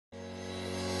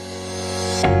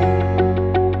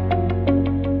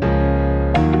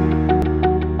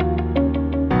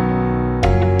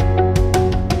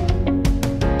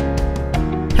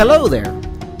Hello there!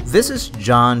 This is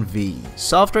John V,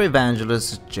 Software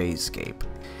Evangelist at JSCAPE,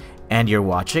 and you're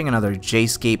watching another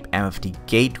JSCAPE MFT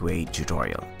Gateway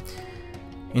tutorial.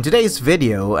 In today's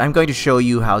video, I'm going to show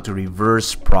you how to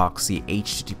reverse proxy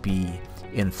HTTP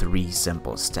in 3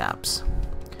 simple steps.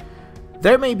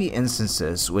 There may be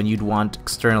instances when you'd want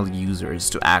external users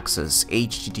to access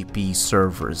HTTP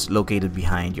servers located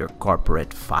behind your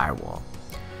corporate firewall.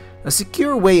 A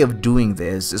secure way of doing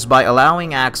this is by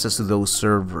allowing access to those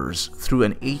servers through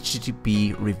an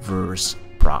HTTP Reverse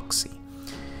Proxy.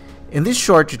 In this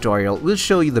short tutorial, we'll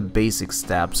show you the basic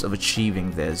steps of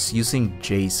achieving this using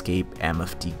JSCAPE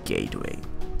MFT Gateway.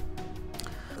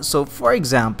 So for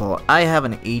example, I have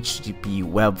an HTTP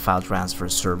web file transfer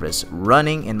service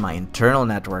running in my internal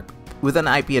network with an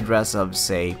IP address of,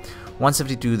 say,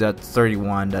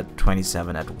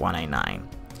 172.31.27.199.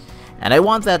 And I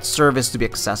want that service to be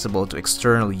accessible to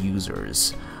external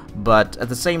users, but at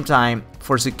the same time,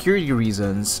 for security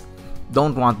reasons,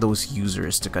 don't want those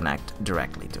users to connect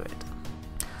directly to it.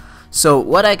 So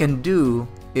what I can do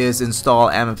is install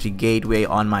MFT Gateway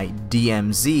on my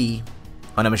DMZ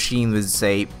on a machine with,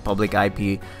 say, public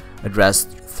IP address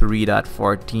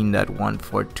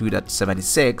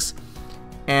 3.14.142.76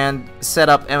 and set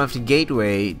up MFT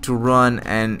Gateway to run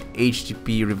an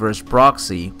HTTP reverse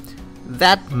proxy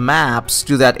that maps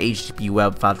to that HTTP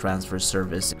web file transfer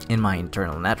service in my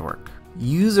internal network.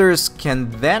 Users can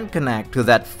then connect to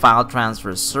that file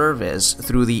transfer service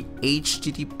through the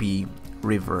HTTP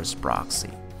Reverse Proxy.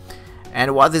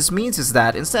 And what this means is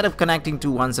that instead of connecting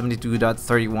to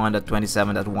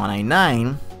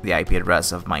 172.31.27.199, the IP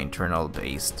address of my internal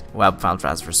based web file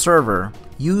transfer server,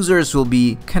 users will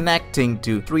be connecting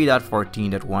to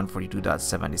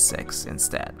 3.14.142.76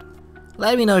 instead.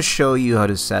 Let me now show you how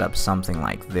to set up something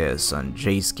like this on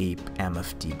JSCAPE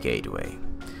MFT Gateway.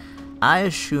 I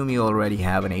assume you already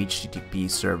have an HTTP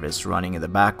service running in the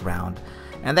background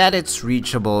and that it's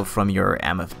reachable from your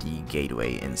MFT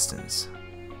Gateway instance.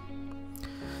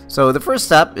 So the first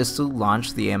step is to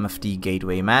launch the MFT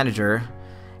Gateway Manager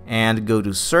and go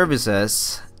to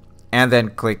Services and then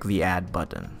click the Add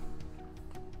button.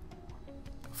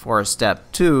 For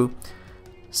step 2,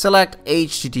 select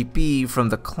HTTP from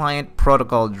the Client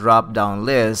Protocol drop-down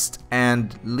list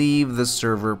and leave the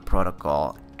Server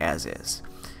Protocol as is.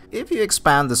 If you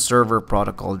expand the Server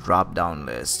Protocol drop-down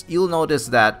list, you'll notice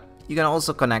that you can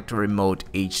also connect to remote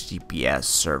HTTPS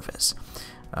service.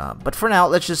 But for now,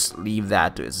 let's just leave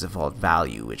that to its default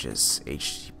value, which is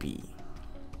HTTP.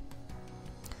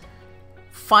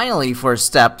 Finally, for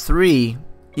step 3,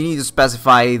 you need to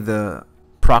specify the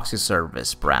proxy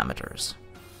service parameters.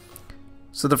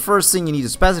 So the first thing you need to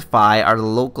specify are the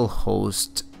local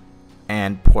host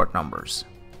and port numbers.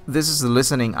 This is the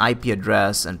listening IP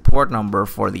address and port number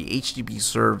for the HTTP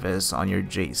service on your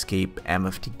JSCAPE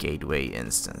MFT Gateway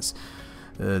instance.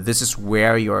 This is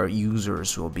where your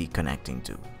users will be connecting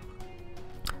to.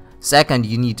 Second,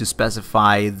 you need to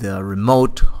specify the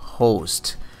remote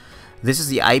host. This is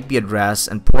the IP address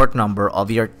and port number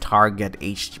of your target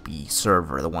HTTP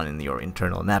server, the one in your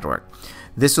internal network.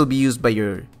 This will be used by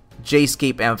your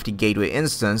JSCAPE MFT Gateway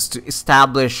instance to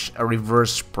establish a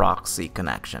reverse proxy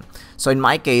connection. So in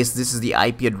my case, this is the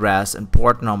IP address and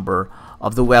port number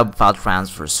of the web file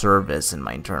transfer service in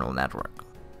my internal network.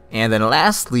 And then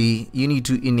lastly, you need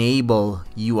to enable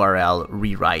URL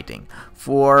rewriting.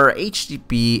 For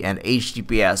HTTP and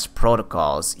HTTPS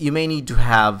protocols, you may need to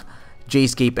have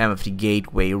JSCAPE MFT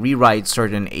Gateway rewrite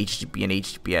certain HTTP and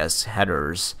HTTPS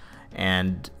headers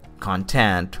and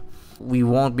content. We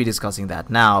won't be discussing that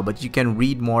now, but you can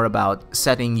read more about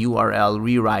setting URL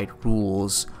rewrite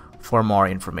rules for more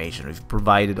information. We've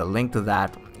provided a link to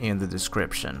that in the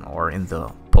description or in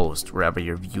the post wherever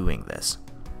you're viewing this.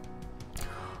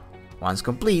 Once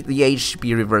complete, the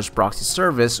HTTP Reverse Proxy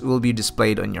service will be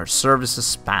displayed on your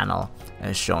services panel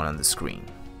as shown on the screen.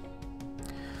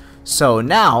 So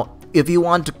now, if you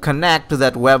want to connect to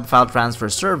that web file transfer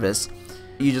service,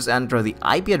 you just enter the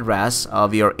IP address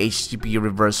of your HTTP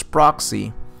Reverse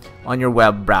Proxy on your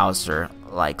web browser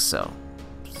like so.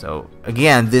 So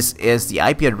again, this is the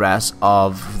IP address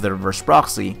of the reverse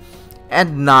proxy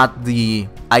and not the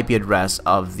IP address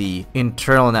of the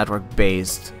internal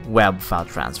network-based web file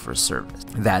transfer service.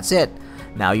 That's it.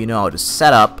 Now you know how to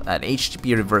set up an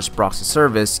HTTP Reverse Proxy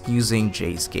service using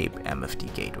JSCAPE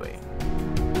MFT Gateway.